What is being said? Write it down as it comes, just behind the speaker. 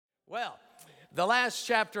Well, the last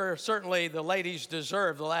chapter, certainly the ladies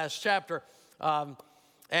deserve the last chapter.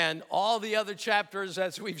 And all the other chapters,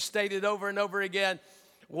 as we've stated over and over again,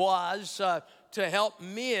 was to help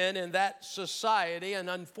men in that society. And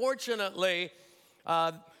unfortunately,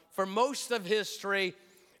 for most of history,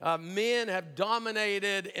 men have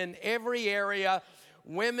dominated in every area.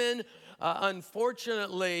 Women,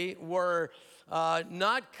 unfortunately, were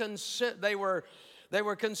not considered. They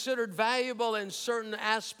were considered valuable in certain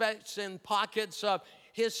aspects and pockets of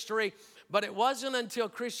history, but it wasn't until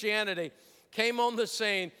Christianity came on the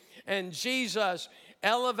scene and Jesus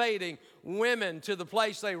elevating women to the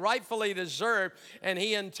place they rightfully deserved, and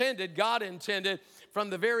God intended from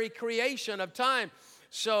the very creation of time.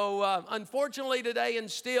 So unfortunately today, and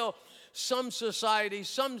still some societies,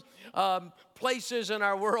 some places in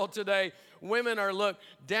our world today, women are looked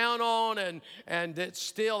down on, and it's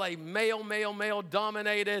still a male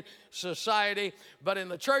dominated society. But in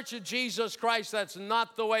the Church of Jesus Christ, that's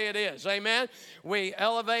not the way it is. Amen. We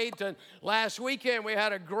elevate, and last weekend we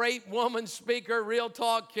had a great woman speaker, Real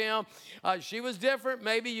Talk Kim. She was different,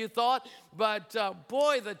 maybe you thought, but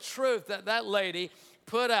boy, the truth that lady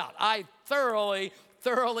put out, I thoroughly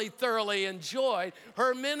enjoyed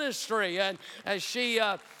her ministry, and as she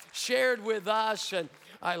shared with us, and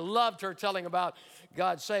I loved her telling about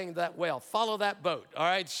God saying that, well, follow that boat, all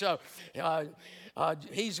right? So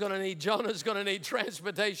Jonah's going to need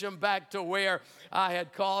transportation back to where I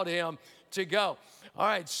had called him to go. All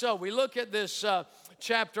right, so we look at this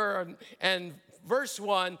chapter and verse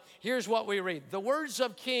 1. Here's what we read. The words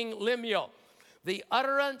of King Lemuel, the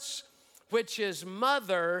utterance which his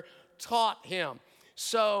mother taught him.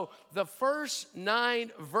 So the first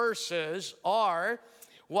 9 verses are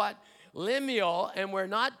what Lemuel, and we're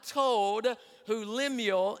not told who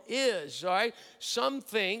Lemuel is, all right? Some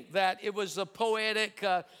think that it was the poetic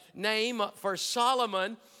name for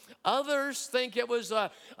Solomon. Others think it was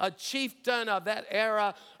a chieftain of that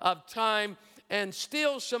era of time. And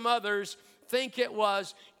still some others think it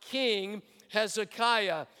was King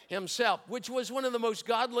Hezekiah himself, which was one of the most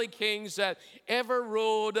godly kings that ever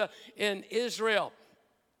ruled in Israel.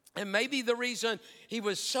 And maybe the reason he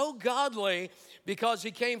was so godly because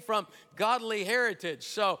he came from godly heritage.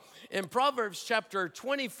 So in Proverbs chapter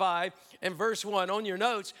 25 and verse 1 on your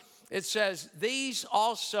notes, it says, these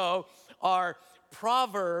also are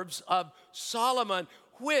proverbs of Solomon,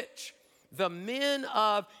 which the men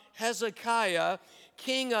of Hezekiah,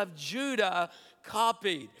 king of Judah,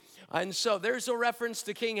 copied. And so there's a reference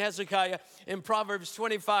to King Hezekiah in Proverbs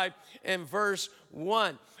 25 and verse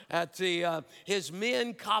 1. His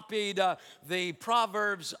men copied the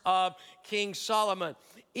Proverbs of King Solomon.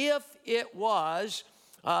 If it was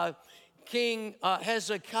King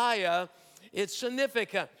Hezekiah, it's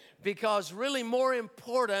significant because really more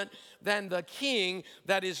important than the king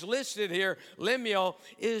that is listed here, Lemuel,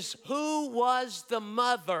 is who was the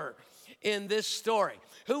mother in this story.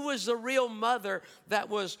 Who was the real mother that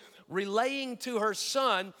was relaying to her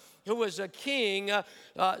son, who was a king,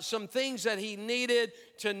 some things that he needed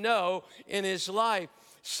to know in his life.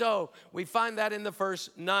 So we find that in the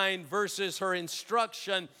first 9 verses, her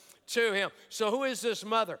instruction to him. So who is this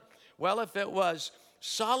mother? Well, if it was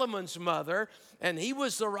Solomon's mother, and he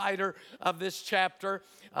was the writer of this chapter,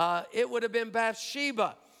 it would have been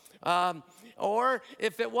Bathsheba. Or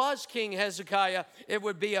if it was King Hezekiah, it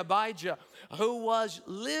would be Abijah, who was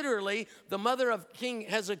literally the mother of King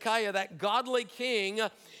Hezekiah, that godly king.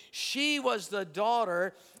 She was the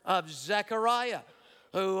daughter of Zechariah,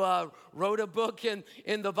 who wrote a book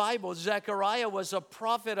in the Bible. Zechariah was a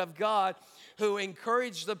prophet of God who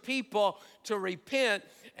encouraged the people to repent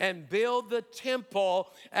and build the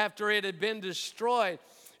temple after it had been destroyed.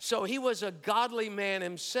 So he was a godly man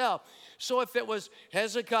himself. So if it was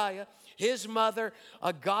Hezekiah, his mother,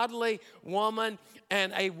 a godly woman,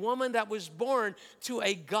 and a woman that was born to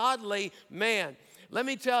a godly man, let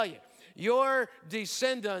me tell you, your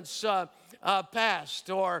descendants past,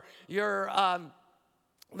 or your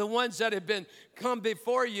the ones that have come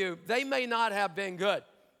before you, they may not have been good.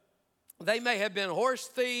 They may have been horse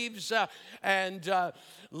thieves and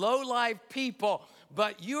low-life people,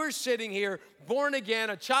 but you're sitting here, born again,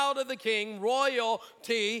 a child of the King,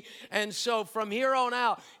 royalty, and so from here on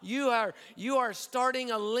out, you are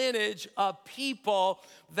starting a lineage of people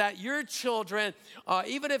that your children,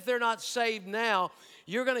 even if they're not saved now,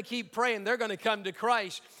 you're going to keep praying. They're going to come to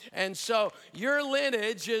Christ. And so your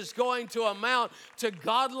lineage is going to amount to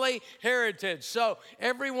godly heritage. So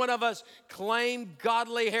every one of us claim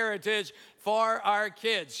godly heritage for our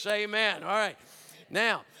kids. Say amen. All right.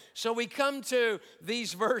 Now, so we come to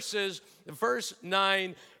these verses, the first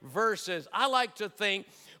 9 verses. I like to think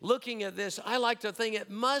looking at this, I like to think it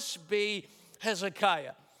must be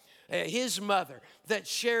Hezekiah, his mother, that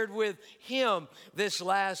shared with him this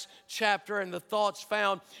last chapter and the thoughts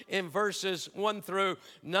found in verses 1 through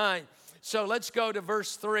 9. So let's go to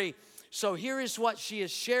verse 3. So here is what she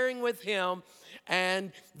is sharing with him,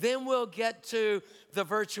 and then we'll get to the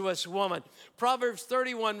virtuous woman. Proverbs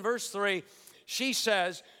 31, verse 3, she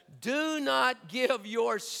says, do not give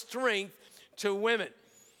your strength to women.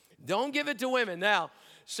 Don't give it to women. Now,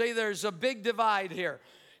 see, there's a big divide here.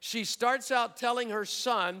 She starts out telling her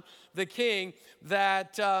son, the king,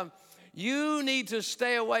 that you need to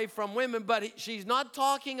stay away from women, but she's not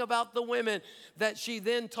talking about the women that she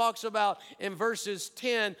then talks about in verses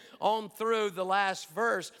 10 on through the last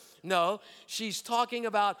verse. No, she's talking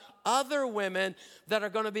about other women that are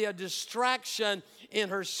going to be a distraction in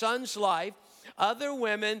her son's life, other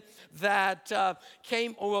women that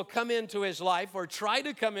will come into his life or try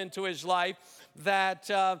to come into his life that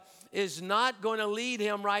is not going to lead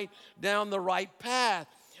him right down the right path.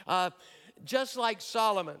 Just like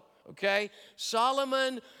Solomon, okay?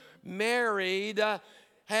 Solomon married,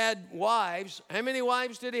 had wives. How many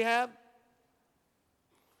wives did he have?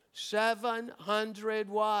 700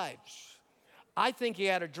 wives. I think he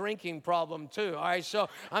had a drinking problem too, all right? So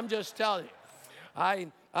I'm just telling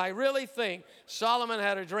you. I really think Solomon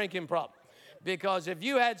had a drinking problem. Because if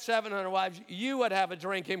you had 700 wives, you would have a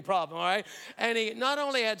drinking problem, all right? And he not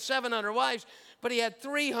only had 700 wives, but he had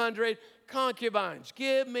 300 concubines.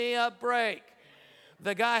 Give me a break.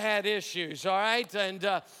 The guy had issues, all right? And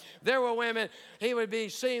there were women, he would be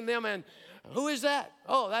seeing them, and who is that?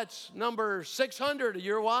 Oh, that's number 600 of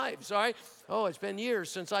your wives, all right? Oh, it's been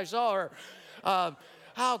years since I saw her.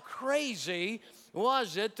 How crazy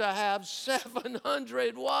was it to have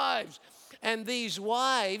 700 wives? And these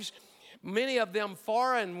wives, many of them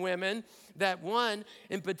foreign women, that one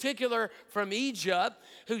in particular from Egypt,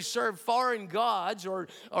 who served foreign gods or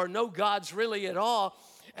no gods really at all.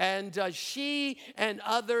 And she and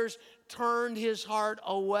others turned his heart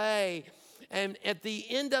away. And at the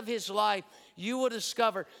end of his life, you will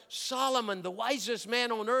discover Solomon, the wisest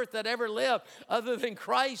man on earth that ever lived other than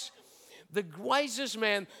Christ, the wisest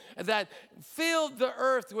man that filled the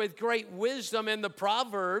earth with great wisdom in the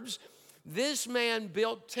Proverbs. This man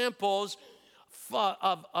built temples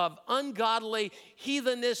of ungodly,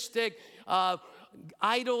 heathenistic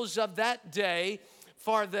idols of that day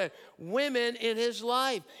for the women in his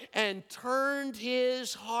life and turned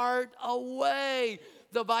his heart away,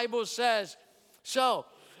 the Bible says. So,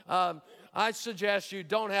 I suggest you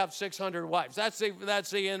don't have 600 wives. That's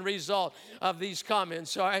the end result of these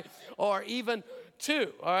comments, all right? Or even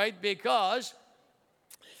 2, all right? Because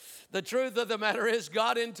the truth of the matter is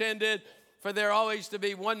God intended for there always to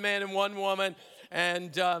be one man and one woman.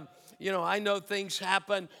 And, I know things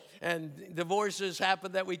happen and divorces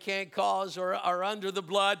happen that we can't cause or are under the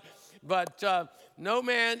blood. But no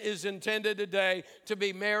man is intended today to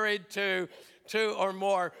be married to 2 or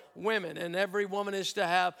more women. And every woman is to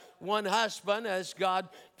have one husband as God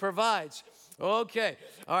provides. Okay,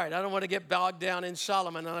 all right, I don't want to get bogged down in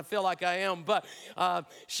Solomon, and I feel like I am. But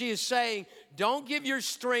she is saying, don't give your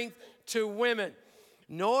strength to women,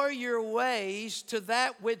 nor your ways to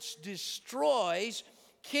that which destroys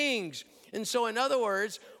kings. And so, in other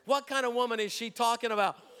words, what kind of woman is she talking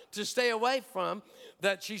about to stay away from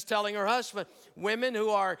that she's telling her husband? Women who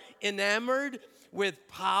are enamored with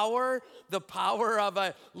power, the power of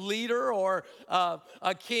a leader or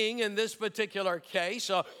a king in this particular case,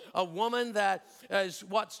 a woman that is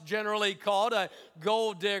what's generally called a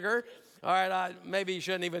gold digger. All right, maybe you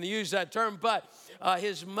shouldn't even use that term, but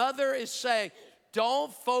his mother is saying,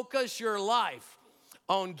 don't focus your life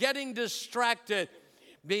on getting distracted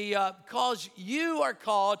because you are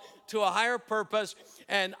called to a higher purpose,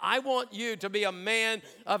 and I want you to be a man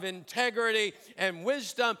of integrity and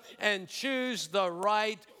wisdom and choose the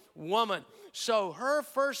right woman. So her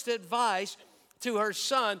first advice to her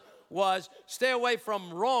son was stay away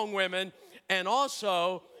from wrong women, and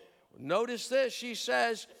also, notice this, she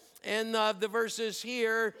says in the verses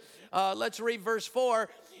here, let's read verse 4,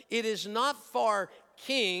 it is not for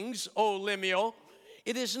kings, O Lemuel,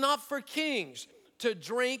 it is not for kings to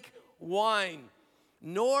drink wine,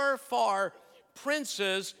 nor for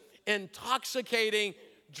princes intoxicating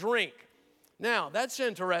drink. Now, that's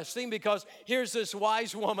interesting because here's this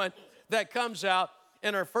wise woman that comes out,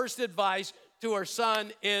 and her first advice to her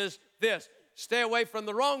son is this: stay away from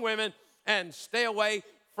the wrong women and stay away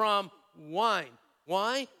from wine.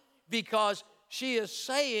 Why? Because she is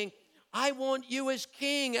saying, I want you as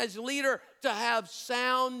king, as leader, to have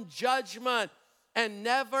sound judgment and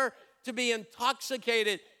never to be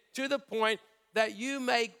intoxicated to the point that you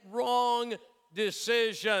make wrong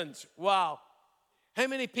decisions. Wow. How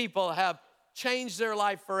many people have changed their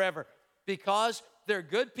life forever because they're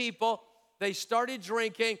good people? They started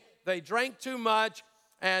drinking, they drank too much,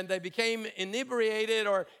 and they became inebriated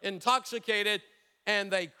or intoxicated,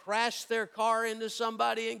 and they crashed their car into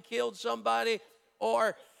somebody and killed somebody,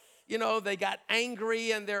 or, they got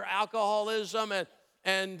angry in their alcoholism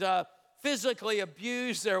and physically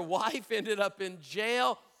abused their wife, ended up in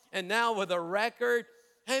jail, and now with a record.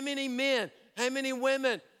 How many men, how many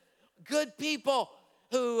women, good people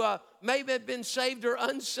who may have been saved or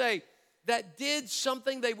unsaved, that did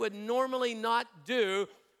something they would normally not do,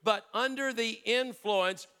 but under the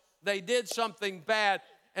influence, they did something bad,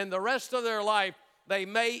 and the rest of their life, they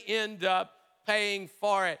may end up paying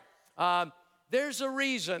for it. There's a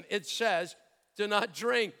reason it says to not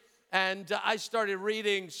drink. And I started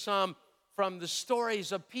reading some from the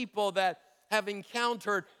stories of people that have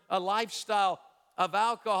encountered a lifestyle of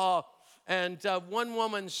alcohol. And one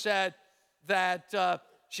woman said that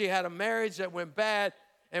she had a marriage that went bad.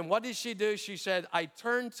 And what did she do? She said, I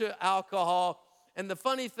turned to alcohol. And the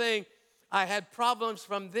funny thing, I had problems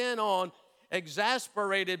from then on,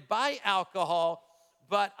 exasperated by alcohol,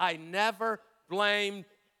 but I never blamed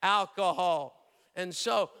alcohol. And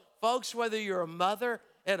so, folks, whether you're a mother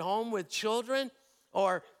at home with children,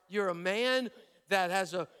 or you're a man that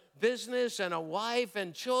has a business and a wife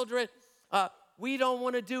and children, we don't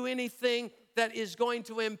want to do anything that is going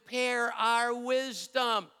to impair our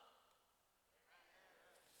wisdom.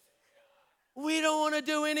 We don't want to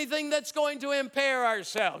do anything that's going to impair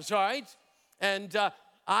ourselves, all right? And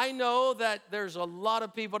I know that there's a lot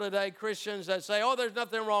of people today, Christians, that say, oh, there's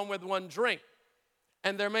nothing wrong with one drink.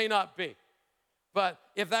 And there may not be. But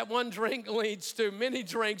if that one drink leads to many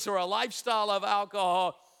drinks or a lifestyle of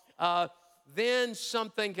alcohol, then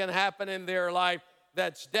something can happen in their life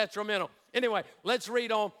that's detrimental. Anyway, let's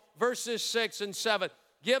read on verses 6 and 7.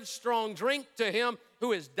 Give strong drink to him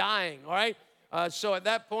who is dying, all right? So at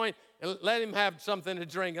that point, let him have something to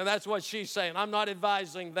drink. And that's what she's saying. I'm not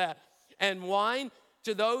advising that. And wine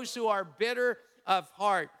to those who are bitter of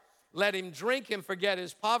heart. Let him drink and forget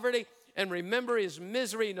his poverty and remember his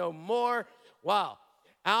misery no more. Wow.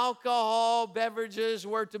 Alcohol beverages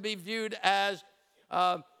were to be viewed as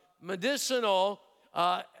medicinal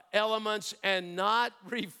elements and not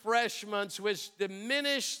refreshments, which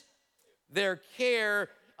diminish their care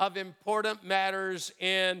of important matters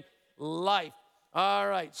in life. All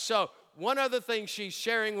right, so one other thing she's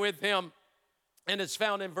sharing with him, and it's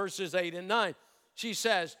found in verses 8 and 9. She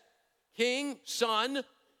says, King, son,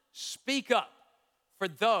 speak up for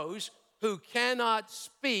those who cannot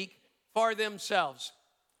speak for themselves,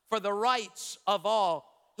 for the rights of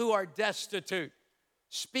all who are destitute.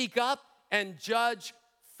 Speak up and judge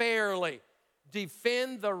fairly.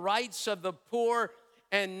 Defend the rights of the poor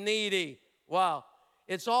and needy. Wow.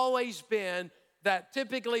 It's always been that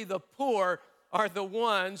typically the poor are the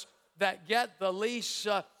ones that get the least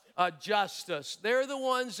justice. They're the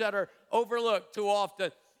ones that are overlooked too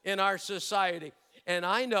often in our society. And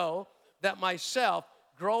I know that myself,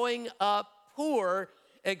 growing up poor,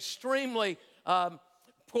 extremely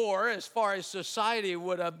poor as far as society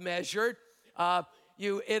would have measured,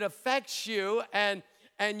 it affects you and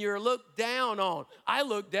you're looked down on. I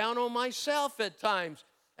look down on myself at times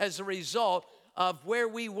as a result of where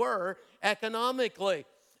we were economically.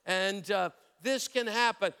 And this can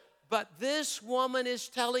happen. But this woman is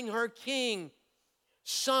telling her king,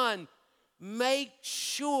 son, make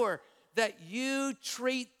sure that you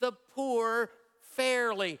treat the poor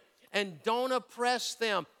fairly and don't oppress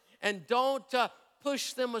them and don't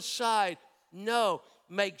push them aside. No,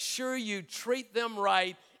 make sure you treat them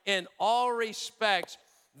right in all respects.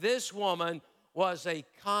 This woman was a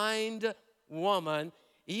kind woman,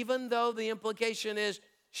 even though the implication is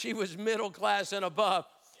she was middle class and above.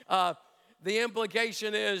 The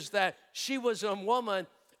implication is that she was a woman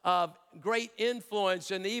of great influence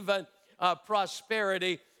and even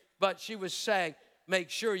prosperity, but she was saying, make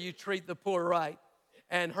sure you treat the poor right.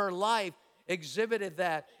 And her life exhibited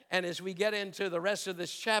that. And as we get into the rest of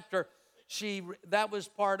this chapter, that was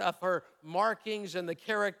part of her markings and the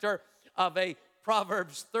character of a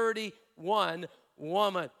Proverbs 31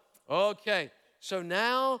 woman. Okay, so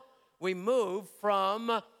now we move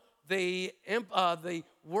from the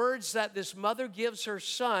words that this mother gives her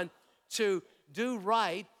son to do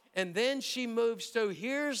right, and then she moves to,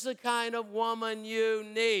 here's the kind of woman you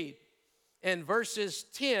need. In verses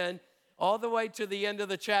 10 all the way to the end of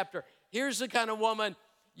the chapter, here's the kind of woman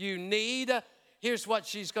you need. Here's what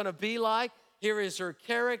she's going to be like. Here is her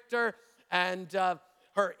character and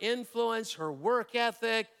her influence, her work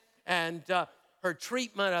ethic, and her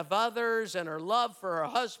treatment of others and her love for her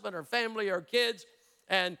husband, her family, her kids,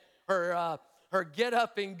 and her get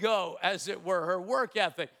up and go, as it were, her work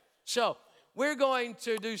ethic. So we're going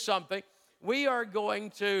to do something. We are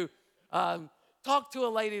going to talk to a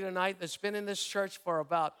lady tonight that's been in this church for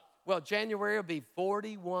about, January will be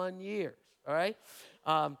 41 years, all right?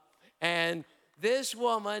 And this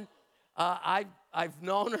woman, I've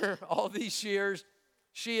known her all these years.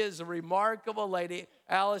 She is a remarkable lady.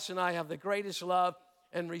 Alice and I have the greatest love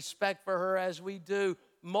and respect for her, as we do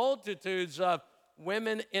multitudes of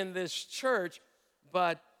women in this church.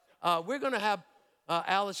 But we're going to have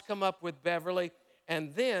Alice come up with Beverly.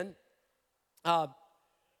 And then,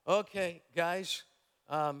 okay, guys,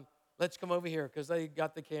 let's come over here because they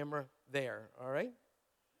got the camera there, all right?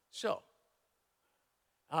 So,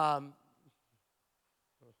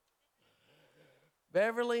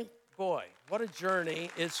 Beverly, boy, what a journey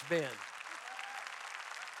it's been.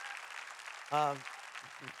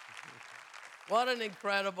 What an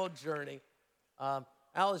incredible journey.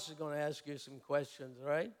 Alice is going to ask you some questions, all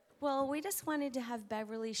right? Well, we just wanted to have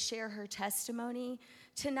Beverly share her testimony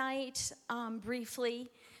tonight briefly,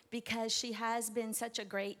 because she has been such a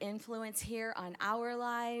great influence here on our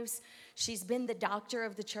lives. She's been the doctor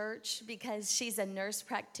of the church because she's a nurse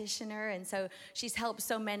practitioner, and so she's helped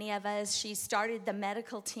so many of us. She started the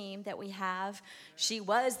medical team that we have. She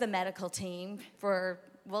was the medical team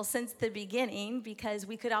since the beginning, because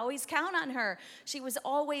we could always count on her. She was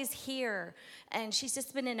always here, and she's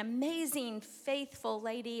just been an amazing, faithful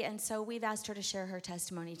lady, and so we've asked her to share her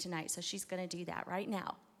testimony tonight, so she's going to do that right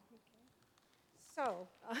now. So,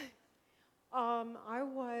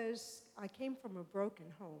 I came from a broken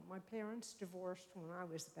home. My parents divorced when I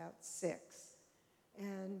was about 6.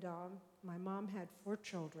 And my mom had 4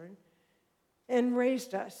 children and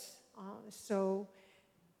raised us. So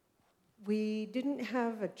we didn't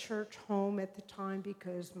have a church home at the time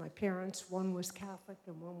because my parents, one was Catholic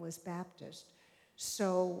and one was Baptist.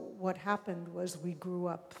 So what happened was we grew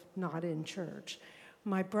up not in church.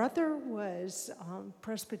 My brother was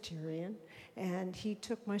Presbyterian, and he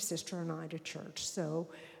took my sister and I to church. So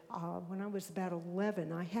when I was about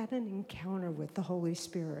 11, I had an encounter with the Holy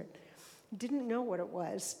Spirit. Didn't know what it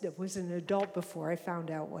was. I was an adult before I found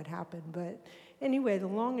out what happened. But anyway, the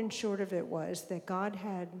long and short of it was that God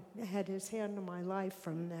had his hand on my life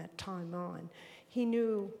from that time on. He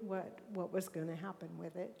knew what was going to happen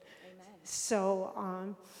with it. Amen.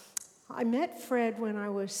 So I met Fred when I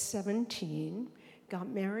was 17. Got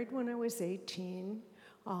married when I was 18,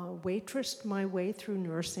 waitressed my way through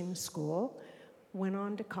nursing school, went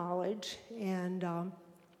on to college, and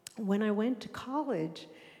when I went to college,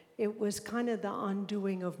 it was kind of the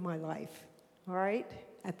undoing of my life, all right?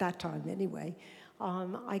 At that time, anyway.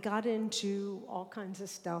 I got into all kinds of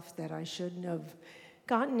stuff that I shouldn't have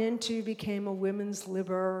gotten into, became a women's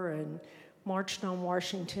libber, and marched on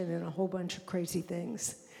Washington and a whole bunch of crazy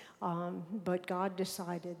things. But God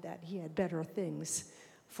decided that he had better things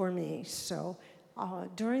for me. So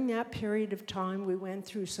during that period of time, we went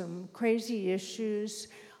through some crazy issues,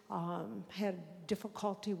 had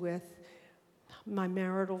difficulty with my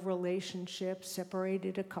marital relationship,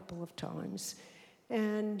 separated a couple of times,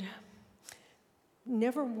 and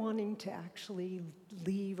never wanting to actually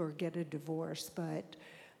leave or get a divorce, but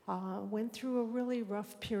went through a really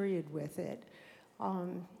rough period with it.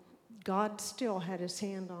 God still had his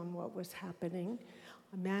hand on what was happening.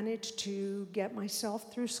 I managed to get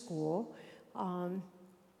myself through school,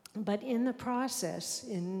 but in the process,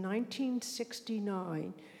 in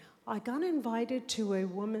 1969, I got invited to a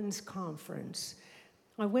women's conference.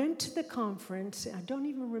 I went to the conference. I don't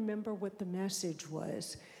even remember what the message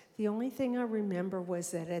was. The only thing I remember was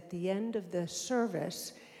that at the end of the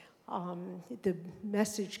service, the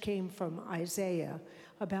message came from Isaiah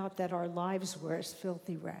about that our lives were as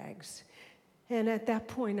filthy rags. And at that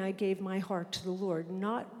point, I gave my heart to the Lord,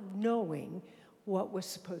 not knowing what was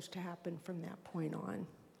supposed to happen from that point on,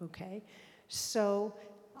 okay? So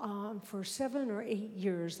for 7 or 8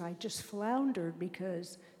 years, I just floundered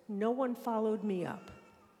because no one followed me up,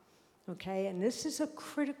 okay? And this is a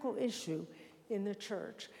critical issue in the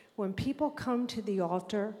church. When people come to the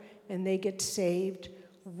altar and they get saved,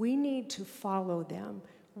 we need to follow them.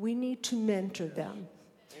 We need to mentor them.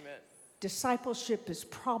 Amen. Discipleship is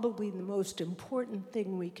probably the most important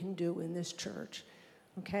thing we can do in this church,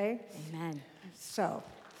 okay? Amen. So,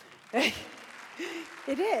 it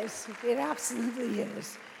is. It absolutely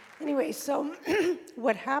is. Anyway, so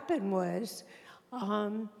what happened was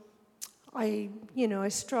I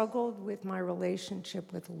struggled with my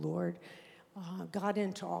relationship with the Lord, got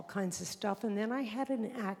into all kinds of stuff, and then I had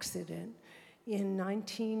an accident in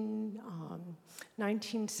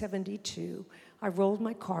 1972. I rolled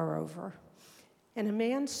my car over. And a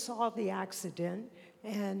man saw the accident,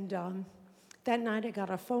 and that night I got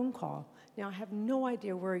a phone call. Now, I have no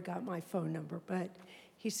idea where he got my phone number, but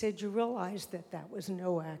he said, you realize that that was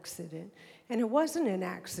no accident. And it wasn't an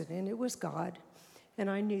accident, it was God, and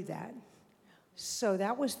I knew that. So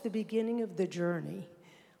that was the beginning of the journey.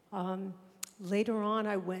 Later on,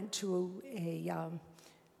 I went to a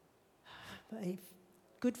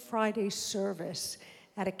Good Friday service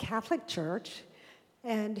at a Catholic church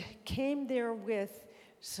and came there with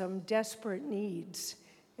some desperate needs.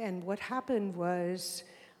 And what happened was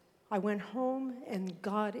I went home and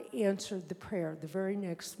God answered the prayer the very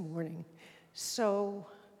next morning. So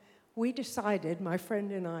we decided, my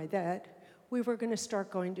friend and I, that we were going to start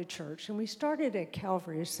going to church. And we started at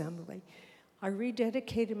Calvary Assembly. I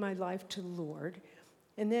rededicated my life to the Lord.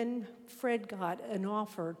 And then Fred got an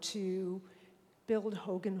offer to build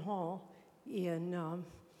Hogan Hall in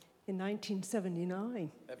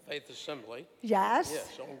 1979. At Faith Assembly. Yes.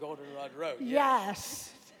 Yes, on Goldenrod Road.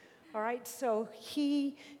 Yes. All right, so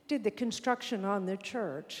he did the construction on the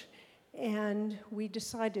church, and we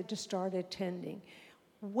decided to start attending.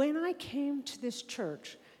 When I came to this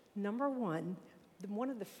church, number one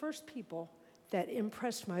of the first people that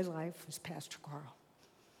impressed my life was Pastor Carl.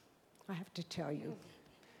 I have to tell you.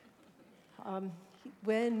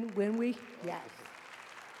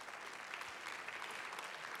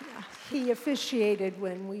 He officiated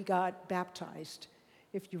when we got baptized,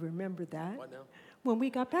 if you remember that. What now? When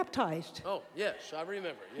we got baptized. Oh, yes, I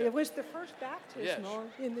remember. Yes. It was the first baptismal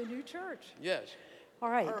in the new church. Yes. All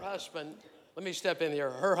right. Her husband, let me step in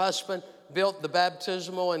here. Her husband built the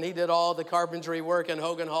baptismal, and he did all the carpentry work in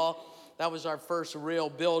Hogan Hall. That was our first real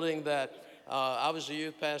building that I was the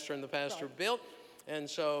youth pastor and the pastor built. And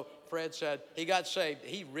so Fred said he got saved.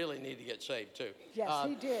 He really needed to get saved, too. Yes,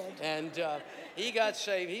 he did. And he got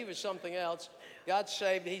saved. He was something else. Got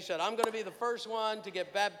saved. He said, I'm going to be the first one to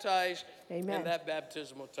get baptized in that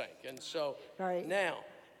baptismal tank. And so now,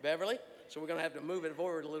 Beverly, so we're going to have to move it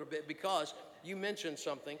forward a little bit because you mentioned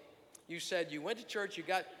something. You said you went to church,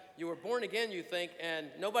 you were born again, you think, and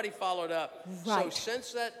nobody followed up. Right. So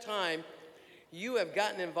since that time, you have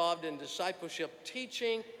gotten involved in discipleship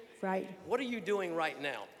teaching. Right. What are you doing right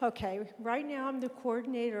now? Okay, right now I'm the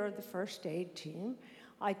coordinator of the first aid team.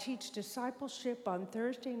 I teach discipleship on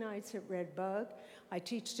Thursday nights at Red Bug. I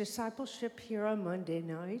teach discipleship here on Monday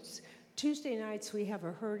nights. Tuesday nights we have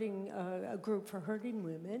a group for hurting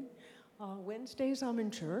women. Wednesdays I'm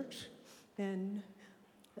in church. Then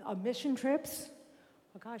mission trips.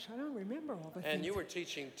 Oh gosh, I don't remember all the things. And you were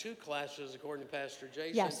teaching 2 classes, according to Pastor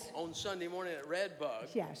Jason, yes, on Sunday morning at Red Bug.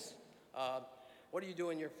 Yes. What do you do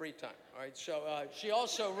in your free time? All right, so she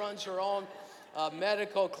also runs her own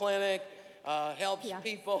medical clinic, helps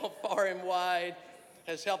people far and wide,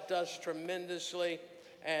 has helped us tremendously.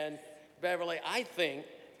 And Beverly, I think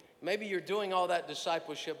maybe you're doing all that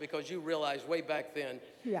discipleship because you realized way back then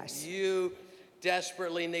you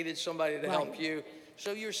desperately needed somebody to help you.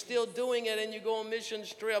 So you're still doing it, and you go on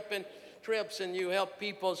missions trips and you help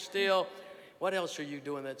people still. What else are you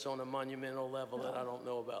doing that's on a monumental level that I don't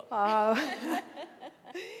know about?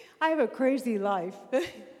 I have a crazy life.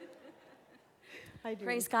 I do.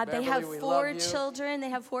 Praise God. Beverly, they have we 4 love you. children. They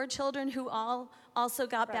have 4 children who also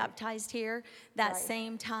got baptized here that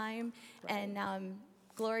same time. And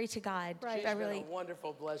glory to God. She's Beverly. been a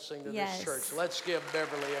wonderful blessing to Yes. this church. Let's give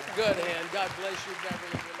Beverly a good hand. God bless you, Beverly.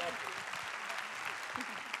 We love you.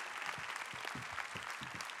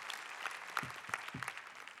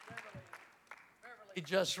 He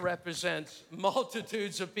just represents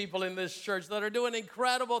multitudes of people in this church that are doing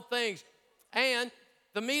incredible things. And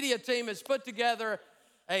the media team has put together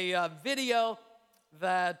a video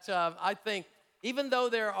that I think, even though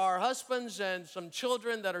there are husbands and some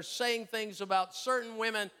children that are saying things about certain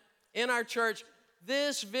women in our church,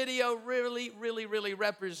 this video really, really, really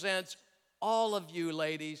represents all of you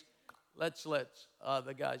ladies. Let's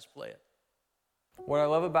the guys play it. What I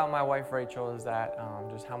love about my wife, Rachel, is that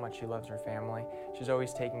just how much she loves her family. She's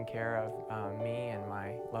always taking care of me and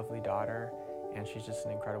my lovely daughter, and she's just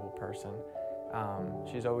an incredible person.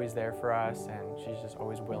 She's always there for us, and she's just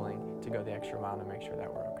always willing to go the extra mile to make sure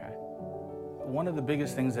that we're okay. One of the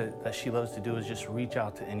biggest things that she loves to do is just reach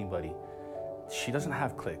out to anybody. She doesn't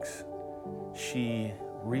have cliques. She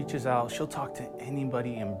reaches out, she'll talk to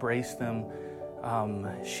anybody, embrace them.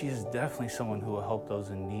 She is definitely someone who will help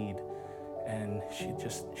those in need. And she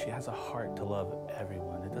has a heart to love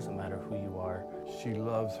everyone. It doesn't matter who you are. She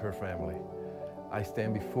loves her family. I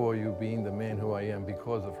stand before you being the man who I am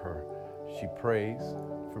because of her. She prays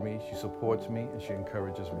for me, she supports me, and she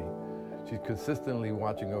encourages me. She's consistently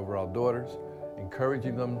watching over our daughters and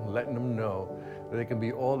encouraging them, letting them know that they can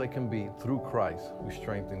be all they can be through Christ who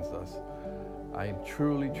strengthens us. I am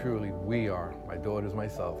truly, my daughters,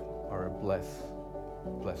 myself, are a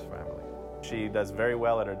blessed family. She does very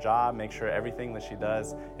well at her job, makes sure everything that she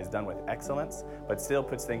does is done with excellence, but still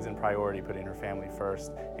puts things in priority, putting her family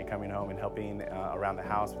first and coming home and helping around the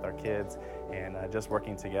house with our kids and just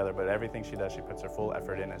working together. But everything she does, she puts her full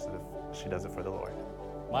effort in as if she does it for the Lord.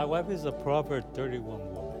 My wife is a Proverbs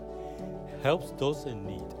 31 woman. Helps those in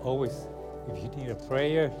need. Always, if you need a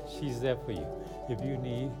prayer, she's there for you. If you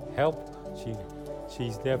need help,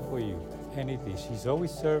 she's there for you. Anything. She's always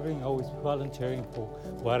serving, always volunteering for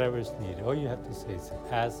whatever is needed. All you have to say is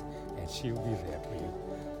ask, and she'll be there for you.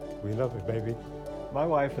 We love her, baby. My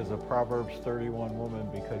wife is a Proverbs 31 woman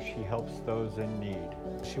because she helps those in need.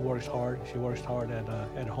 She works hard. She works hard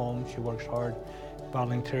at home. She works hard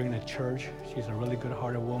volunteering at church. She's a really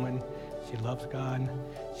good-hearted woman. She loves God.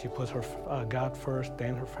 She puts her God first,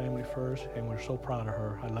 then her family first, and we're so proud of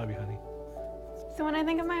her. I love you, honey. So when I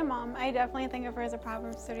think of my mom, I definitely think of her as a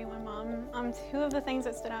Proverbs 31 mom. Two of the things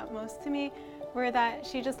that stood out most to me were that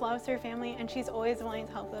she just loves her family and she's always willing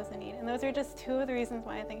to help those in need. And those are just two of the reasons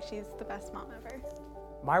why I think she's the best mom ever.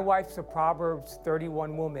 My wife's a Proverbs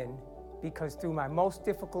 31 woman because through my most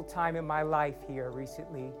difficult time in my life here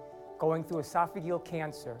recently, going through esophageal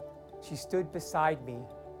cancer, she stood beside me,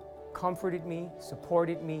 comforted me,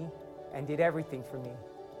 supported me, and did everything for me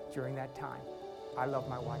during that time. I love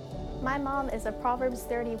my wife. My mom is a Proverbs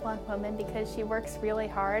 31 woman because she works really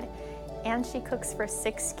hard and she cooks for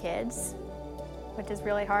 6 kids, which is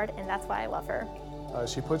really hard, and that's why I love her.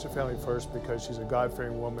 She puts her family first because she's a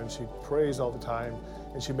God-fearing woman. She prays all the time,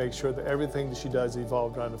 and she makes sure that everything that she does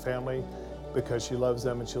evolves around the family because she loves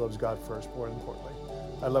them and she loves God first, more importantly.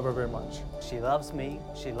 I love her very much. She loves me,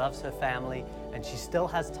 she loves her family, and she still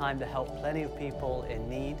has time to help plenty of people in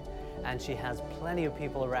need, and she has plenty of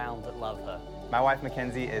people around that love her. My wife,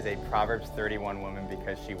 Mackenzie, is a Proverbs 31 woman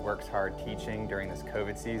because she works hard teaching during this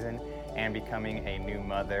COVID season and becoming a new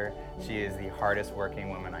mother. She is the hardest working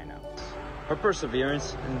woman I know. Her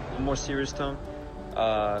perseverance in a more serious tone,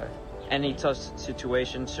 any tough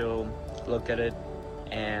situation, she'll look at it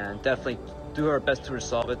and definitely do her best to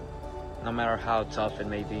resolve it, no matter how tough it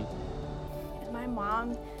may be. My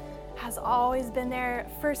mom has always been there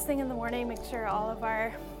first thing in the morning, make sure all of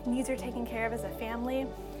our needs are taken care of as a family.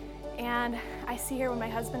 And I see her when my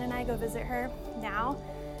husband and I go visit her now.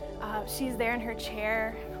 She's there in her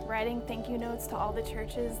chair writing thank you notes to all the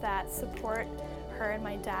churches that support her and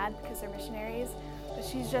my dad because they're missionaries. But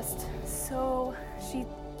she's just so,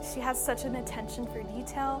 she has such an attention for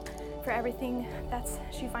detail, for everything that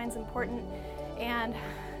she finds important. And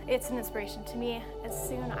it's an inspiration to me, as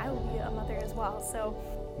soon I will be a mother as well. So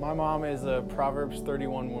my mom is a Proverbs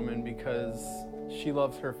 31 woman because she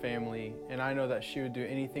loves her family, and I know that she would do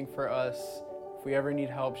anything for us. If we ever need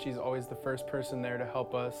help, she's always the first person there to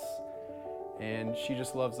help us, and she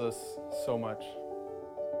just loves us so much.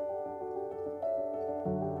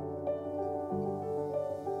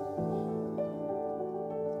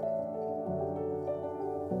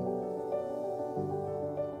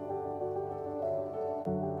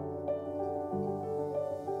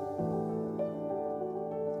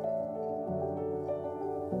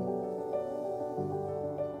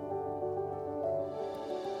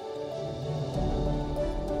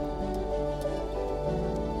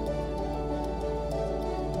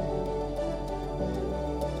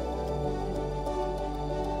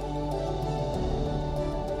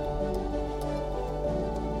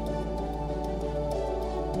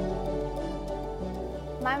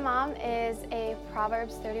 My mom is a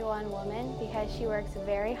Proverbs 31 woman because she works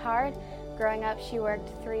very hard. Growing up, she worked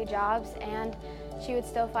 3 jobs, and she would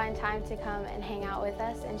still find time to come and hang out with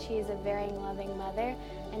us, and she is a very loving mother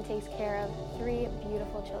and takes care of 3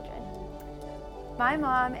 beautiful children. my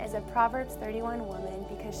mom is a Proverbs 31 woman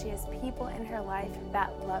because she has people in her life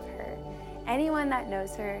that love her. Anyone that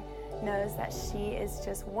knows her knows that she is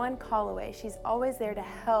just one call away. She's always there to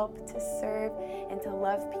help, to serve, and to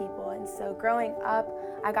love people. And so growing up,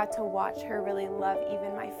 I got to watch her really love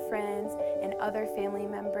even my friends and other family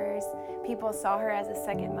members. People saw her as a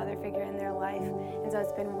second mother figure in their life. And so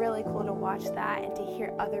it's been really cool to watch that and to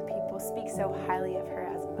hear other people speak so highly of her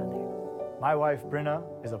as a mother. My wife, Brenna,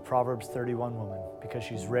 is a Proverbs 31 woman because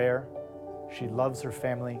she's rare, she loves her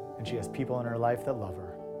family, and she has people in her life that love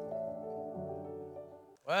her.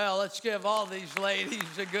 Well, let's give all these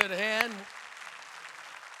ladies a good hand.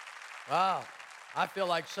 Wow, I feel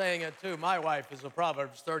like saying it too. My wife is a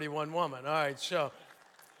Proverbs 31 woman. All right, so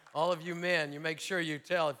all of you men, you make sure you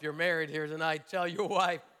tell, if you're married here tonight, tell your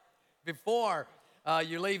wife before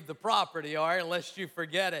you leave the property, all right, unless you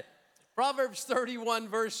forget it. Proverbs 31,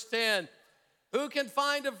 verse 10. Who can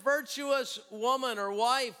find a virtuous woman or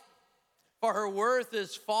wife? For her worth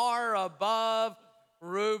is far above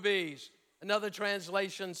rubies. Another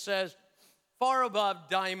translation says, far above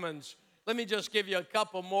diamonds. Let me just give you a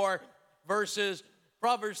couple more verses.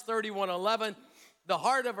 Proverbs 31:11. The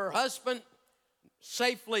heart of her husband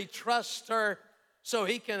safely trusts her, so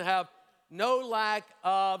he can have no lack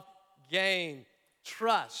of gain.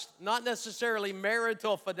 Trust, not necessarily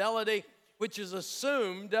marital fidelity, which is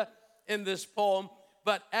assumed in this poem,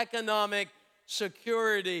 but economic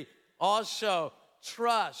security also.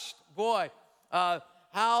 Trust. Boy,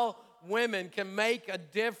 how women can make a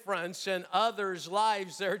difference in others'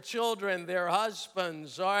 lives, their children, their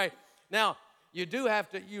husbands. All right. Now, you do have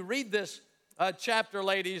to, you read this chapter,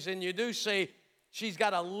 ladies, and you do see she's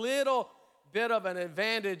got a little bit of an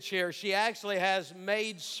advantage here. She actually has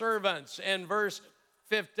maid servants in verse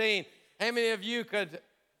 15. How many of you could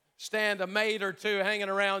stand a maid or two hanging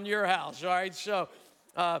around your house? All right. So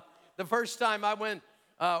the first time I went,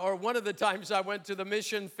 or one of the times I went to the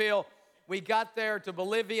mission field, we got there to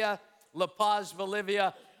Bolivia, La Paz,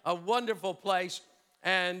 Bolivia, a wonderful place.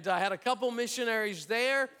 And I had a couple missionaries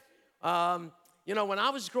there. You know, when I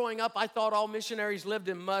was growing up, I thought all missionaries lived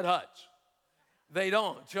in mud huts. They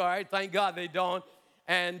don't, all right? Thank God they don't.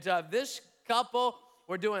 And this couple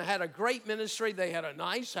had a great ministry. They had a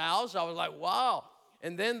nice house. I was like, wow.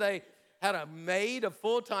 And then they had a maid, a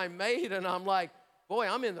full-time maid, and I'm like, boy,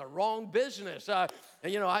 I'm in the wrong business. And,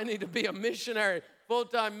 you know, I need to be a missionary,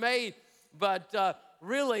 full-time maid. But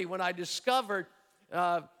really, when I discovered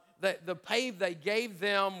that the pay they gave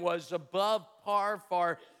them was above par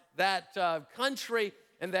for that country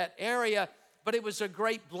and that area, but it was a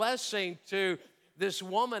great blessing to this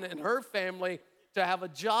woman and her family to have a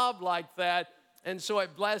job like that, and so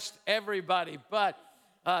it blessed everybody. But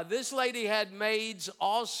this lady had maids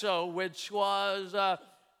also, which was a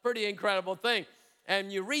pretty incredible thing.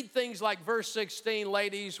 And you read things like verse 16,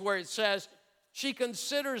 ladies, where it says, she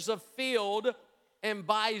considers a field and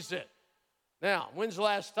buys it. Now, when's the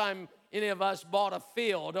last time any of us bought a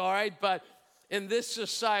field, all right? But in this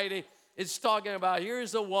society, it's talking about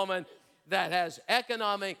here's a woman that has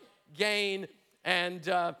economic gain, and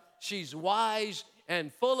she's wise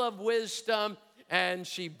and full of wisdom, and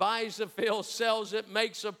she buys the field, sells it,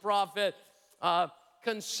 makes a profit,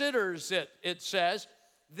 considers it, it says.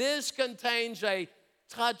 This contains a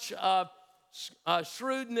touch of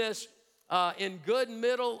shrewdness in good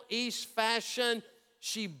Middle East fashion.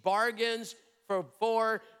 She bargains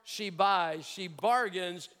before she buys. She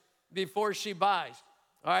bargains before she buys.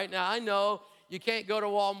 All right, now I know you can't go to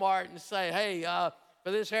Walmart and say, hey, for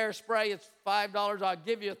this hairspray, it's $5, I'll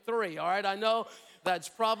give you 3. All right, I know that's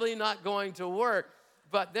probably not going to work,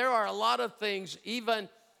 but there are a lot of things even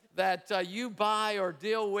that you buy or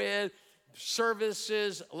deal with,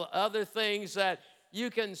 services, other things that you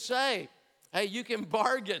can say, hey, you can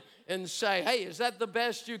bargain and say, hey, is that the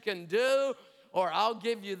best you can do? Or I'll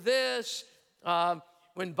give you this.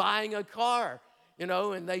 When buying a car, you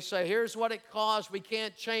know, and they say, here's what it costs. We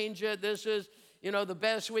can't change it. This is, you know, the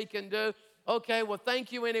best we can do. Okay, well,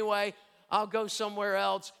 thank you anyway. I'll go somewhere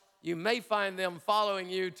else. You may find them following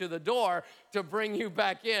you to the door to bring you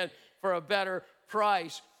back in for a better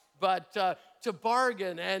price. But to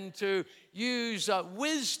bargain and to use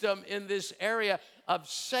wisdom in this area of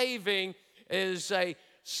saving is a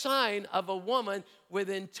sign of a woman with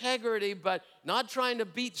integrity, but not trying to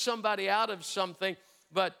beat somebody out of something,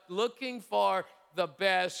 but looking for the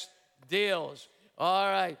best deals. All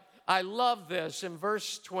right, I love this in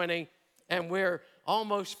verse 20, and we're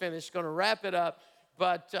almost finished, going to wrap it up,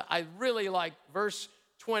 but I really like verse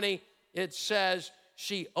 20. It says,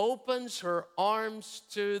 she opens her arms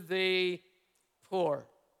to the poor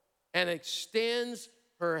and extends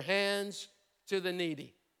her hands to the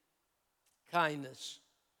needy. Kindness.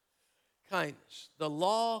 Kindness. The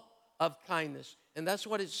law of kindness. And that's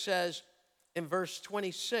what it says in verse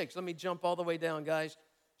 26. Let me jump all the way down, guys.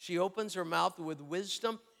 She opens her mouth with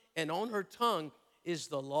wisdom, and on her tongue is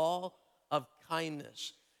the law of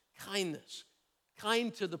kindness. Kindness.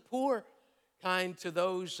 Kind to the poor, kind to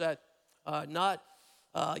those that not,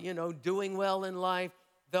 doing well in life,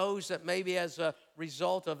 those that maybe as a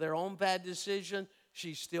result of their own bad decision,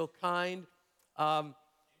 she's still kind. I've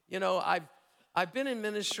been in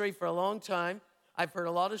ministry for a long time. I've heard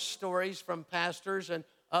a lot of stories from pastors and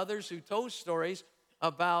others who told stories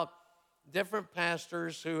about different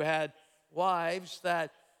pastors who had wives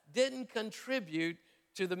that didn't contribute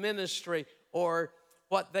to the ministry or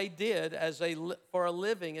what they did for a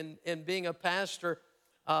living in being a pastor.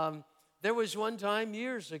 There was one time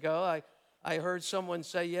years ago, I heard someone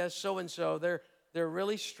say, yes, so-and-so, their they're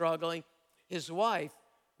really struggling. His wife,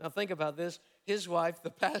 now think about this, his wife, the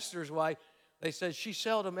pastor's wife, they said she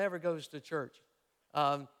seldom ever goes to church.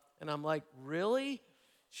 And I'm like, really?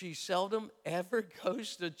 She seldom ever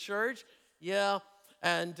goes to church? Yeah,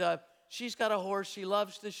 and she's got a horse. She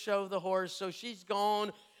loves to show the horse, so she's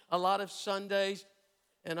gone a lot of Sundays.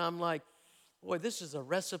 And I'm like, boy, this is a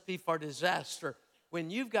recipe for disaster. When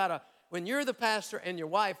you're the pastor and your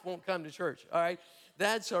wife won't come to church, all right?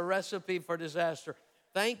 That's a recipe for disaster.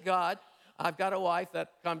 Thank God I've got a wife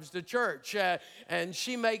that comes to church, and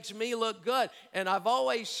she makes me look good. And I've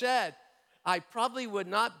always said, I probably would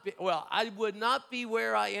not be, I would not be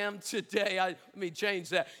where I am today. Let me change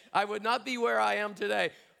that. I would not be where I am today,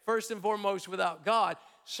 first and foremost, without God.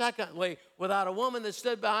 Secondly, without a woman that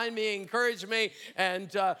stood behind me, encouraged me,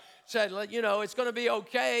 and said, you know, it's going to be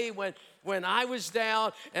okay when I was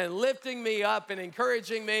down, and lifting me up and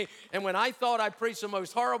encouraging me, and when I thought I preached the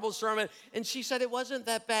most horrible sermon, and she said it wasn't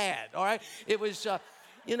that bad, all right? It was,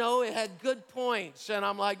 you know, it had good points, and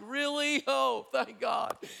I'm like, really? Oh, thank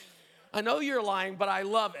God. I know you're lying, but I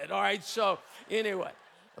love it, all right? So anyway,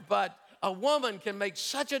 but a woman can make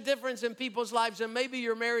such a difference in people's lives, and maybe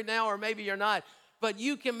you're married now or maybe you're not, but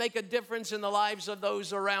you can make a difference in the lives of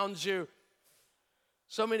those around you.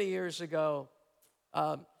 So many years ago,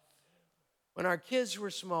 when our kids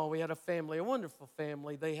were small, we had a family, a wonderful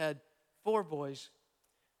family. They had 4 boys,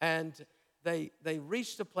 and they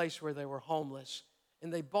reached a place where they were homeless,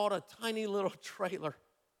 and they bought a tiny little trailer,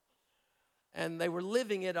 and they were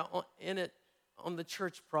living in it on the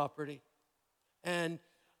church property. And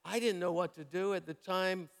I didn't know what to do at the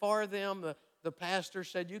time for them. The pastor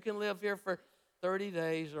said, you can live here for 30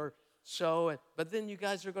 days or so, but then you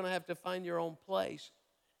guys are going to have to find your own place.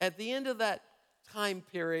 At the end of that time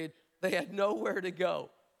period, they had nowhere to go.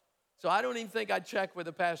 So I don't even think I checked with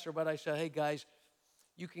the pastor, but I said, hey, guys,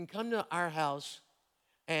 you can come to our house,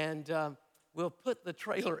 and we'll put the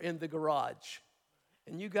trailer in the garage,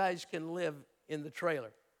 and you guys can live in the trailer.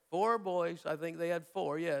 4 boys, I think they had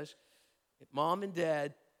 4, yes, mom and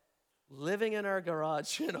dad, living in our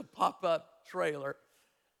garage in a pop-up trailer.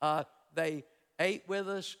 They ate with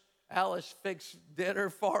us. Alice fixed dinner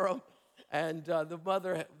for them, and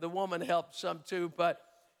the woman helped some too, but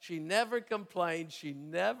she never complained. She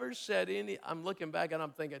never said I'm looking back and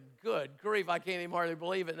I'm thinking, good grief, I can't even hardly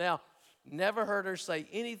believe it now. Never heard her say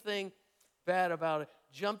anything bad about it.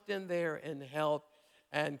 Jumped in there and helped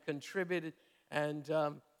and contributed, and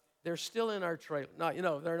they're still in our trailer. No, you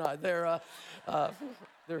know, they're not.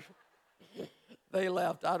 They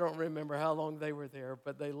left. I don't remember how long they were there,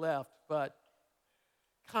 but they left. But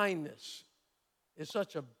kindness is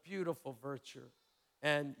such a beautiful virtue.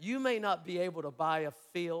 And you may not be able to buy a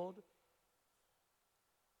field.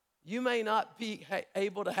 You may not be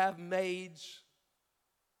able to have maids.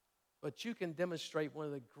 But you can demonstrate one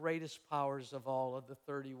of the greatest powers of all of the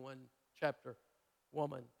 31 chapter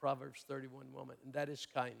woman, Proverbs 31 woman, and that is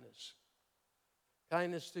kindness.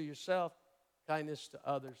 Kindness to yourself, kindness to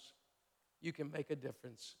others. You can make a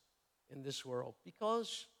difference in this world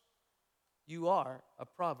because you are a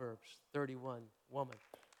Proverbs 31 woman.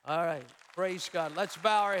 All right, praise God. Let's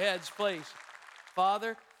bow our heads, please.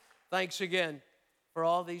 Father, thanks again for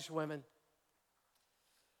all these women.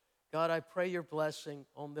 God, I pray your blessing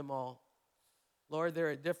on them all. Lord, they're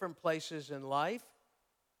at different places in life.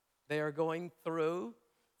 They are going through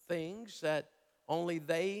things that only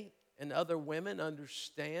they and other women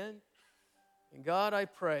understand. And God, I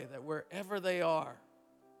pray that wherever they are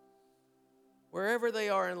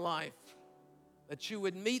in life, that you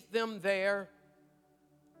would meet them there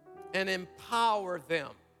and empower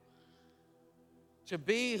them to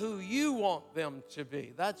be who you want them to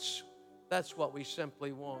be. That's what we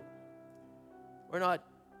simply want. We're not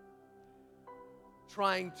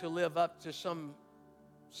trying to live up to some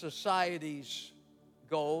society's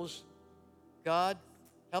goals. God,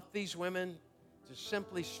 help these women to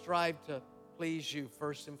simply strive to please you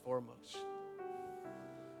first and foremost.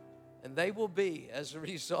 And they will be, as a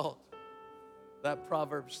result, that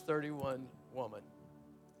Proverbs 31 woman.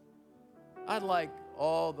 I'd like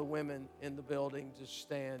all the women in the building to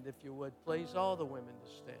stand, if you would, please. All the women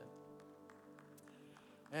to stand.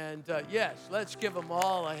 And yes, let's give them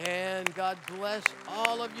all a hand. God bless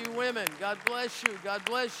all of you women. God bless you. God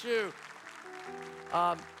bless you.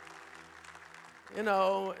 You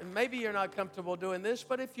know, maybe you're not comfortable doing this,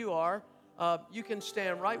 but if you are, you can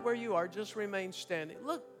stand right where you are. Just remain standing.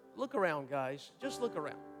 Look around, guys. Just look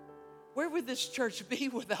around. Where would this church be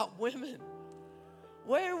without women?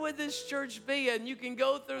 Where would this church be? And you can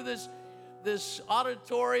go through this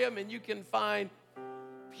auditorium and you can find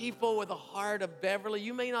people with a heart of Beverly.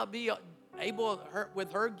 You may not be able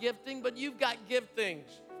with her gifting, but you've got giftings.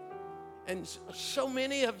 And so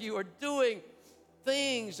many of you are doing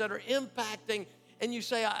things that are impacting, and you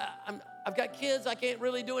say, I've got kids, I can't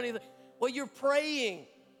really do anything. Well, you're praying.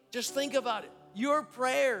 Just think about it. Your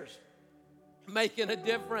prayers making a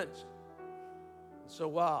difference. So,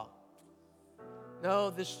 wow.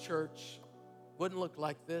 No, this church wouldn't look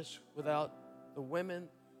like this without the women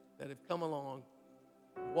that have come along,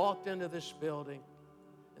 walked into this building,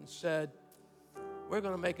 and said, we're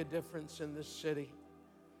going to make a difference in this city.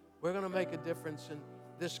 We're going to make a difference in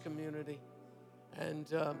this community. And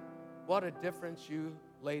what a difference you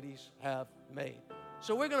ladies have made.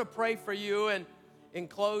 So we're going to pray for you and in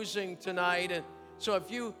closing tonight. And so if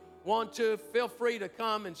you want to, feel free to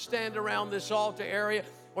come and stand around this altar area,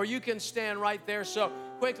 or you can stand right there. So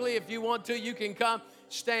quickly, if you want to, you can come,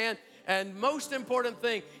 stand. And most important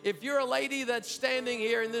thing, if you're a lady that's standing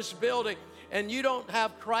here in this building and you don't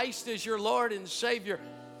have Christ as your Lord and Savior,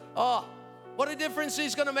 oh, what a difference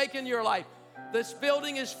He's going to make in your life. This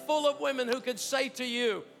building is full of women who could say to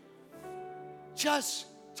you, just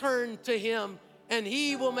turn to Him and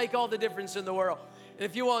He will make all the difference in the world. And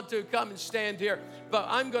if you want to, come and stand here. But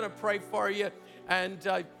I'm going to pray for you, and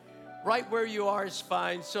right where you are is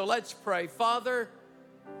fine. So let's pray. Father,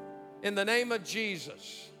 in the name of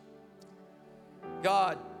Jesus,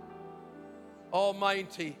 God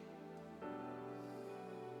Almighty,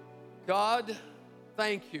 God,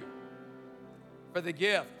 thank you for the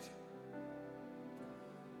gift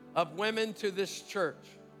of women to this church.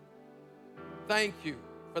 Thank you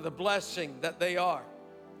for the blessing that they are.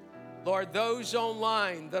 Lord, those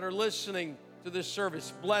online that are listening to this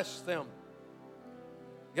service, bless them.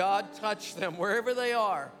 God, touch them wherever they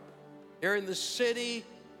are, here in the city,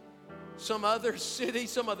 some other city,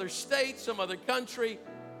 some other state, some other country.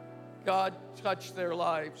 God, touch their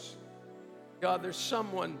lives. God, there's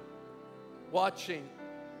someone watching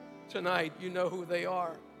tonight. You know who they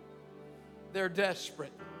are. They're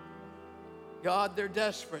desperate. God, they're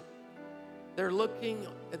desperate. They're looking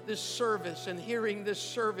at this service and hearing this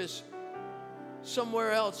service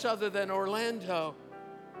somewhere else other than Orlando.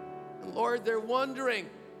 And Lord, they're wondering,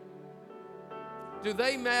 do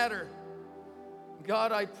they matter?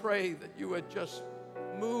 God, I pray that you would just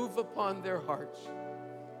move upon their hearts,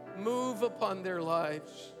 move upon their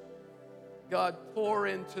lives. God, pour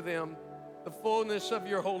into them the fullness of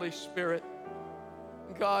your Holy Spirit.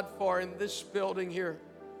 God, for in this building here,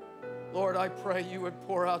 Lord, I pray you would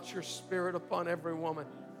pour out your Spirit upon every woman.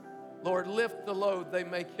 Lord, lift the load they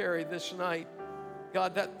may carry this night.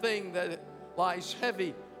 God, that thing that lies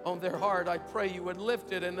heavy on their heart, I pray you would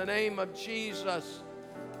lift it in the name of Jesus.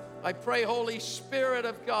 I pray, Holy Spirit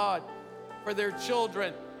of God, for their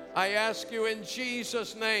children. I ask you in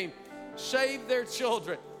Jesus' name, save their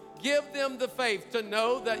children. Give them the faith to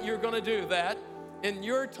know that you're going to do that in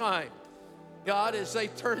your time. God, as they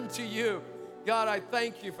turn to you, God, I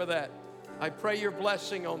thank you for that. I pray your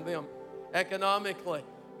blessing on them economically.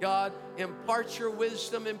 God, impart your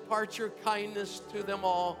wisdom, impart your kindness to them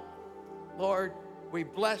all. Lord, we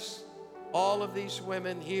bless all of these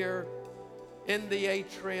women here in the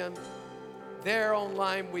atrium. They're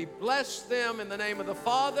online. We bless them in the name of the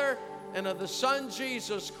Father and of the Son,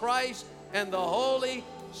 Jesus Christ, and the Holy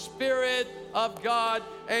Spirit of God.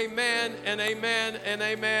 Amen and amen and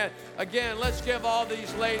amen. Again, let's give all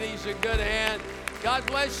these ladies a good hand. God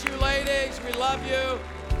bless you, ladies. We love you.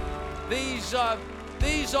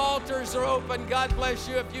 These altars are open. God bless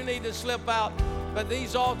you if you need to slip out. But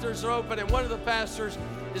these altars are open, and one of the pastors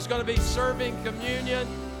is going to be serving communion.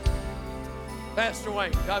 Pastor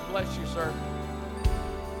Wayne, God bless you, sir.